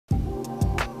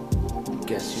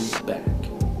guess who's back?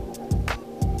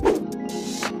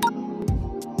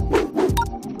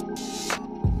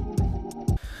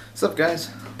 What's up, guys?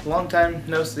 Long time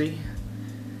no see.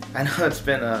 I know it's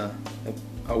been a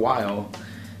while.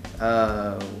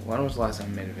 When was the last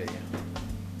time I made a video?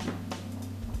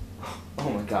 Oh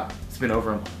my god, it's been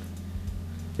over a month.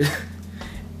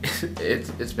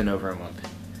 It's been over a month.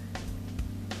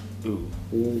 Ooh,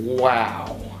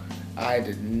 wow. I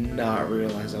did not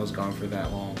realize I was gone for that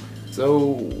long.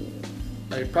 So,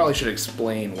 I probably should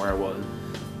explain where I was.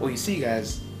 Well, you see,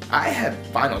 guys, I had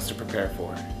finals to prepare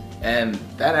for. And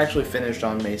that actually finished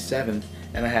on May 7th,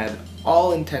 and I had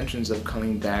all intentions of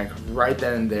coming back right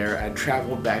then and there. I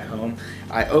traveled back home.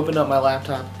 I opened up my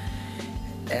laptop,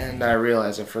 and I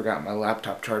realized I forgot my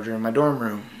laptop charger in my dorm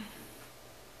room.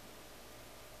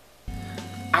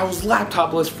 I was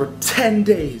laptopless for 10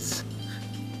 days.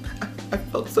 I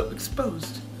felt so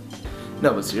exposed.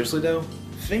 No, but seriously though,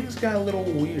 things got a little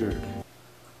weird.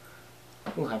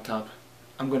 Laptop,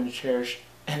 I'm going to cherish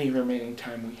any remaining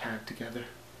time we have together.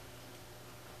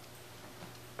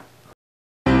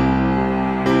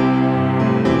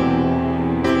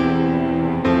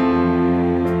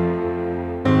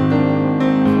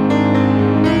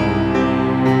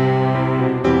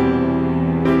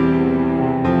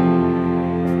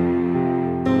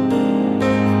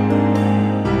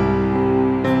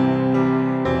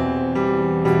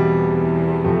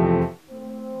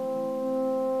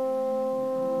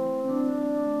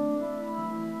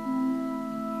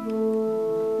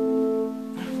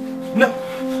 No!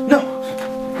 No!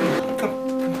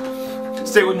 Come.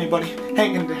 Stay with me, buddy.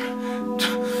 Hang in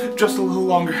there. Just a little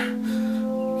longer.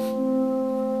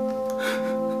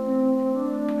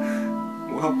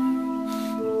 Well,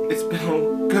 it's been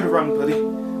a good run, buddy.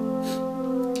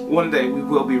 One day we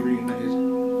will be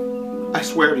reunited. I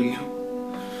swear to you.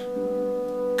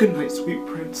 Good night, sweet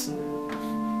prince.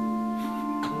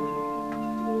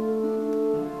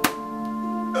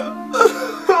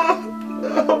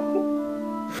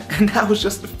 And that was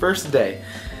just the first day.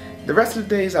 The rest of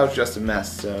the days I was just a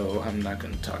mess, so I'm not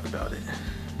going to talk about it.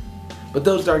 But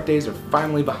those dark days are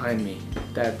finally behind me.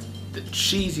 That's the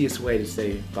cheesiest way to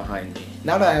say behind me.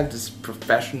 Now that I have this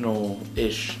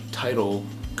professional-ish title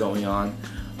going on,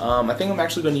 I think I'm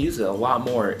actually going to use it a lot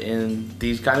more in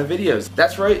these kind of videos.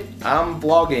 That's right, I'm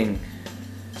vlogging.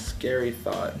 Scary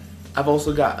thought. I've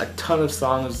also got a ton of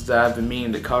songs that I've been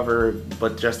meaning to cover,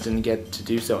 but just didn't get to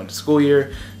do so in the school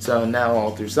year. So now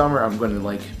all through summer, I'm going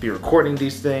to be recording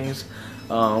these things.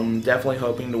 Definitely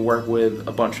hoping to work with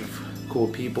a bunch of cool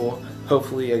people.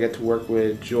 Hopefully I get to work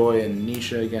with Joy and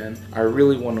Nisha again. I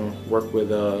really want to work with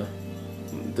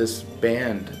this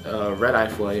band, Red Eye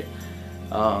Flight.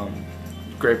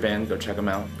 Great band, go check them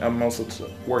out. I'm also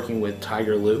working with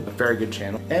Tiger Lou, a very good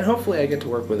channel, and hopefully I get to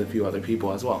work with a few other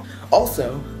people as well.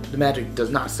 Also, the magic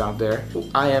does not stop there.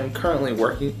 I am currently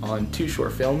working on 2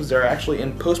 short films. They're actually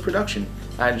in post-production.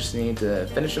 I just need to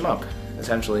finish them up,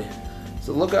 essentially.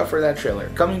 So look out for that trailer.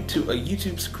 Coming to a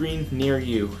YouTube screen near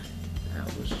you. That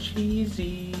was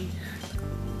cheesy.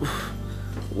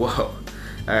 Whoa.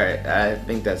 Alright, I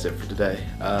think that's it for today.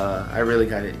 I really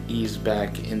gotta ease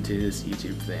back into this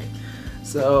YouTube thing.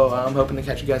 So I'm hoping to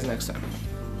catch you guys next time.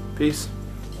 Peace.